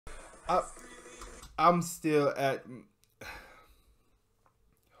I'm still at.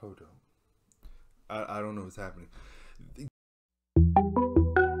 Hold on. I don't know what's happening.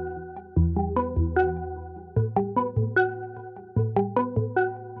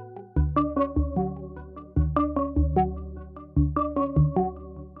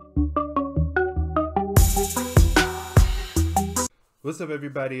 What's up,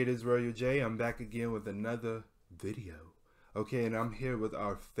 everybody? It is Royal J. I'm back again with another video. Okay, and I'm here with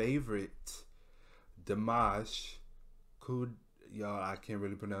our favorite Dimash y'all, I can't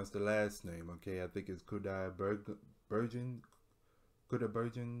really pronounce the last name. Okay, I think it's Kudaibergen,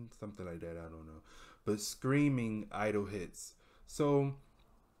 something like that. I don't know. But screaming idle hits. So,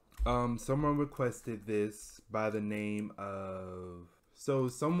 someone requested this by the name of.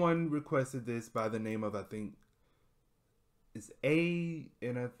 I think. It's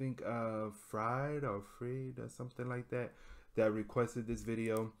and I think Fried or Freed or something like that requested this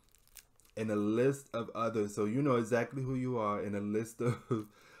video, and a list of others, so you know exactly who you are, and a list of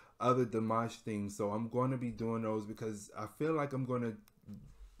other Dimash things. So I'm going to be doing those because I feel like I'm going to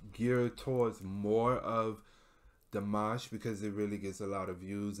gear towards more of Dimash because it really gets a lot of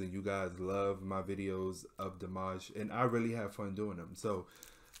views and you guys love my videos of Dimash, and I really have fun doing them. So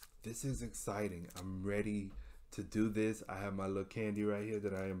this is exciting. I'm ready to do this. I have my little candy right here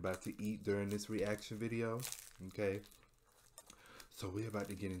that I am about to eat during this reaction video. Okay, so we're about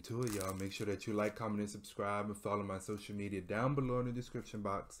to get into it, y'all. Make sure that you like, comment, and subscribe, and follow my social media down below in the description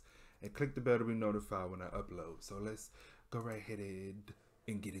box, and click the bell to be notified when I upload. So let's go right ahead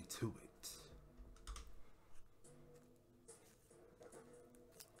and get into it.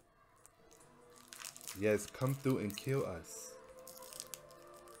 Yes, come through and kill us.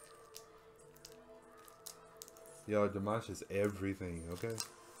 Yo, Dimash is everything, okay?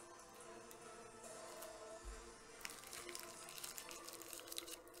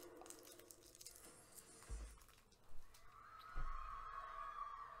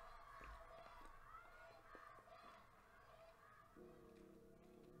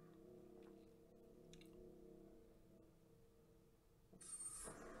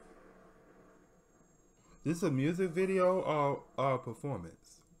 This is a music video or a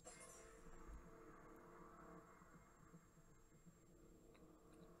performance?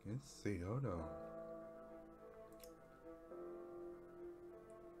 Let's see, hold on.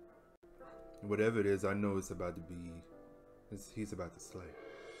 Whatever it is, I know it's about to be, he's about to slay.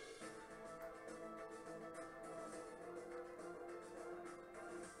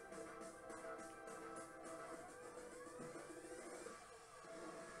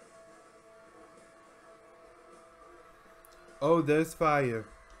 Oh, there's fire.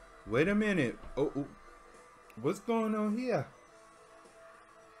 Wait a minute. Oh, what's going on here?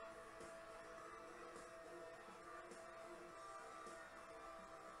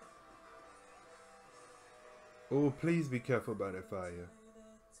 Oh, please be careful about that fire.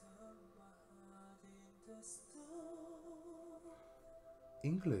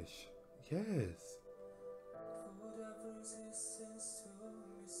 English, yes.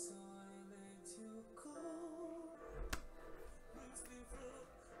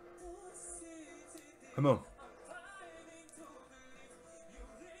 Come on.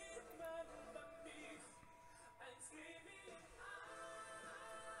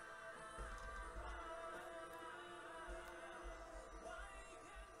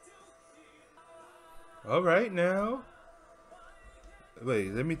 All right now.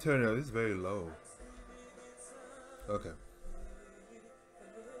 Wait, let me turn it up. It's very low. Okay.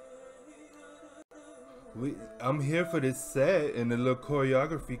 I'm here for this set and the little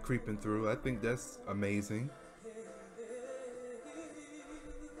choreography creeping through. I think that's amazing.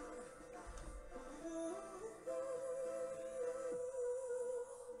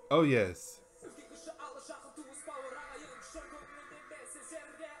 Oh yes.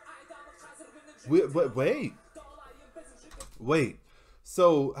 Wait.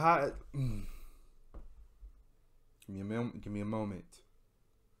 So how? Give me a moment.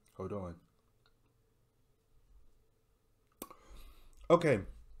 Hold on. Okay.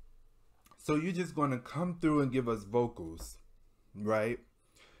 So you're just gonna come through and give us vocals, right?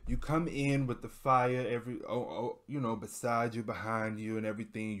 You come in with the fire you know, beside you, behind you, and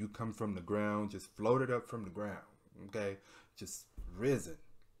everything. You come from the ground, just floated up from the ground. Okay, just risen.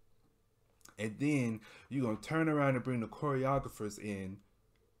 And then you're going to turn around and bring the choreographers in.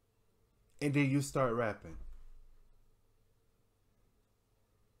 And then you start rapping.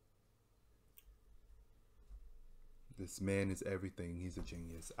 This man is everything. He's a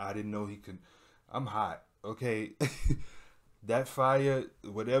genius. I didn't know he could. I'm hot. Okay. That fire,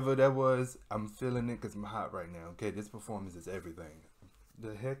 whatever that was, I'm feeling it because I'm hot right now. Okay. This performance is everything.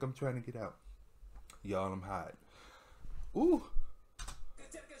 the heck I'm trying to get out? Y'all, I'm hot. Ooh.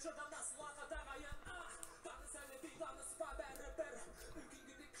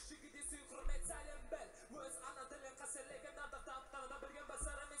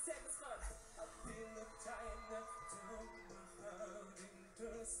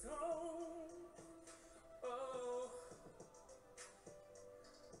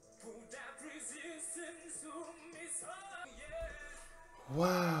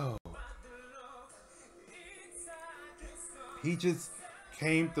 Wow. He just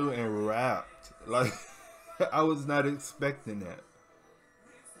came through and rapped. Like, I was not expecting that.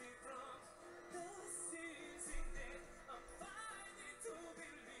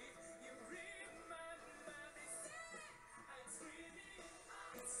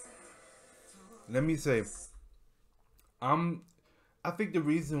 Let me say, I think the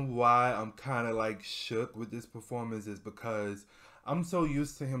reason why I'm kind of like shook with this performance is because I'm so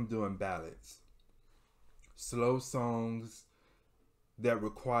used to him doing ballads, slow songs that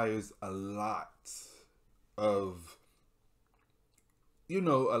requires a lot of, you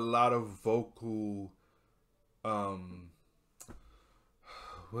know, a lot of vocal,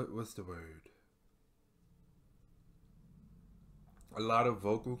 what's the word? A lot of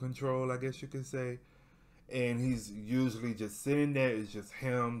vocal control, I guess you could say. And he's usually just sitting there. It's just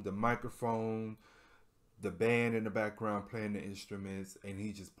him, the microphone, the band in the background playing the instruments, and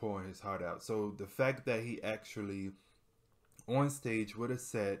he's just pouring his heart out. So the fact that he actually on stage with a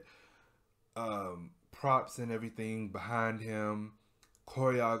set, props and everything behind him,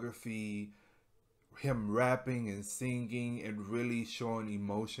 choreography, him rapping and singing and really showing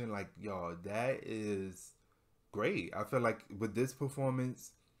emotion, like, y'all, that is great. I feel like with this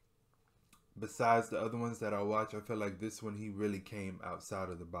performance, besides the other ones that I watch, I feel like this one he really came outside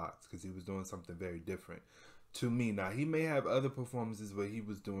of the box because he was doing something very different to me. Now, he may have other performances where he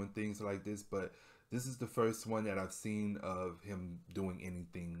was doing things like this, but this is the first one that I've seen of him doing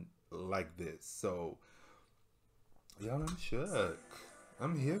anything like this. So, y'all, I'm shook.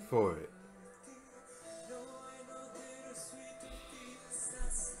 I'm here for it.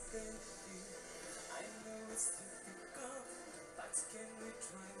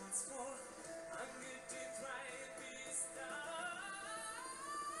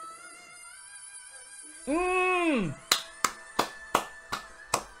 Mmm.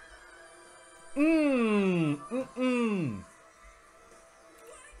 Mmm. Mm-mm.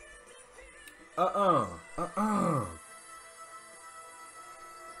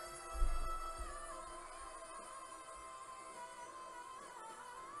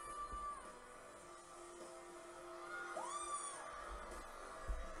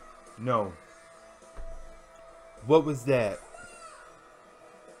 No. What was that?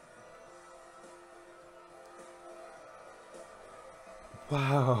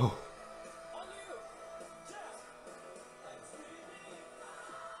 Wow.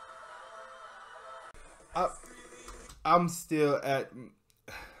 I'm still at.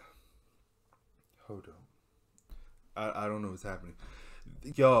 Hold on. I don't know what's happening.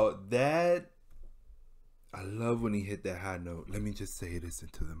 Y'all, that. I love when he hit that high note. Let me just say this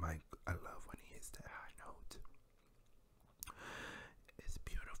into the mic. I love when he hits that high note. It's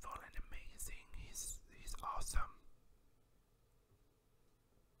beautiful and amazing. He's awesome.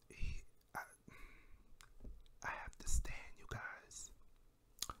 I have to stand, you guys.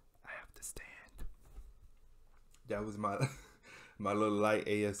 I have to stand. That was my my little light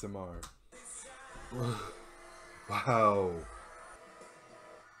ASMR. Wow.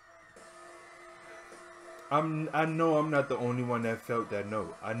 I know I'm not the only one that felt that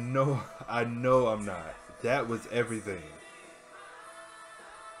note. I know I'm not. That was everything.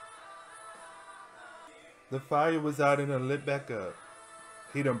 The fire was out and it lit back up.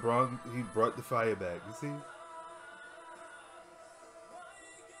 He brought the fire back. You see?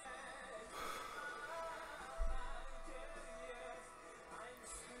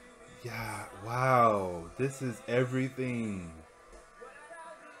 Yeah, wow. This is everything.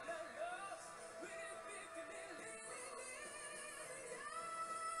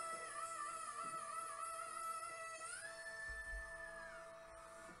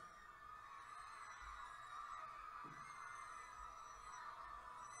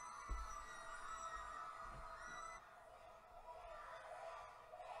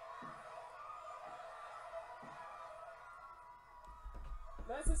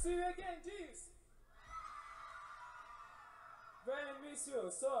 Nice to see you again, jeez. Very miss you,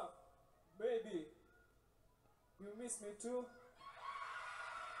 so, baby, you miss me too?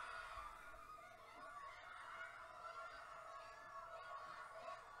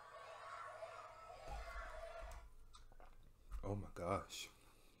 Oh my gosh.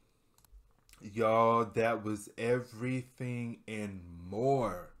 Y'all, that was everything and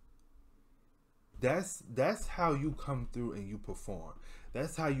more. That's how you come through and you perform.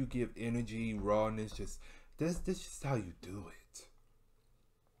 That's how you give energy, rawness. That's just how you do it.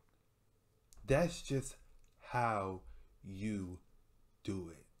 That's just how you do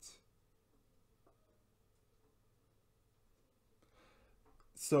it.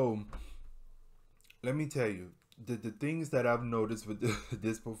 So let me tell you, the things that I've noticed with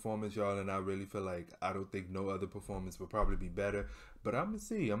this performance, y'all, and I really feel like I don't think no other performance will probably be better. But I'm gonna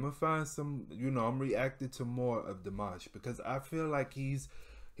see. I'm gonna find some. I'm reacting to more of Dimash because I feel like he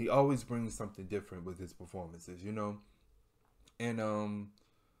always brings something different with his performances. And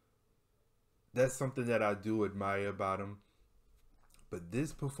that's something that I do admire about him. But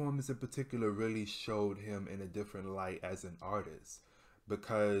this performance in particular really showed him in a different light as an artist,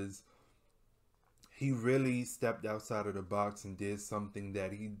 because he really stepped outside of the box and did something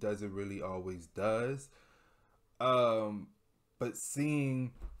that he doesn't really always does. But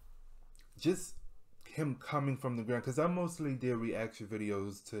seeing just him coming from the ground, because I mostly did reaction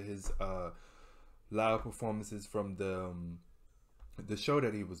videos to his live performances from the show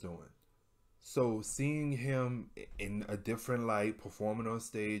that he was doing. So seeing him in a different light, performing on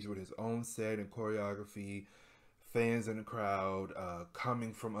stage with his own set and choreography, fans in the crowd,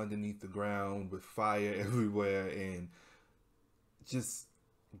 coming from underneath the ground with fire everywhere, and just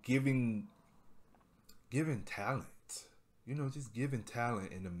giving talent, just giving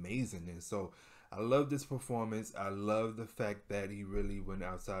talent and amazingness. So I love this performance. I love the fact that he really went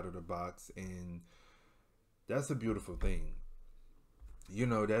outside of the box, and that's a beautiful thing.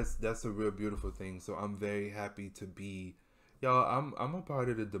 That's a real beautiful thing. So I'm very happy to be, y'all. I'm a part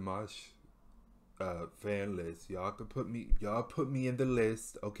of the Dimash fan list. Y'all put me in the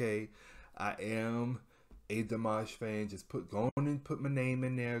list, okay? I am a Dimash fan. Just go on and put my name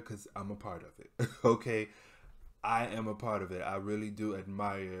in there because I'm a part of it. Okay, I am a part of it. I really do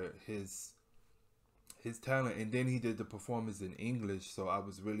admire his talent. And then he did the performance in English, so I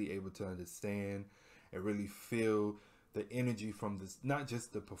was really able to understand and really feel the energy from this, not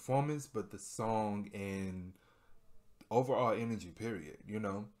just the performance, but the song and overall energy, period.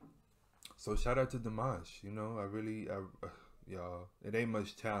 So shout out to Dimash. Y'all, it ain't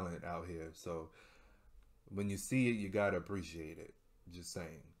much talent out here. So when you see it, you gotta appreciate it. Just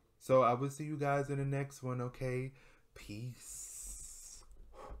saying. So I will see you guys in the next one, okay? Peace.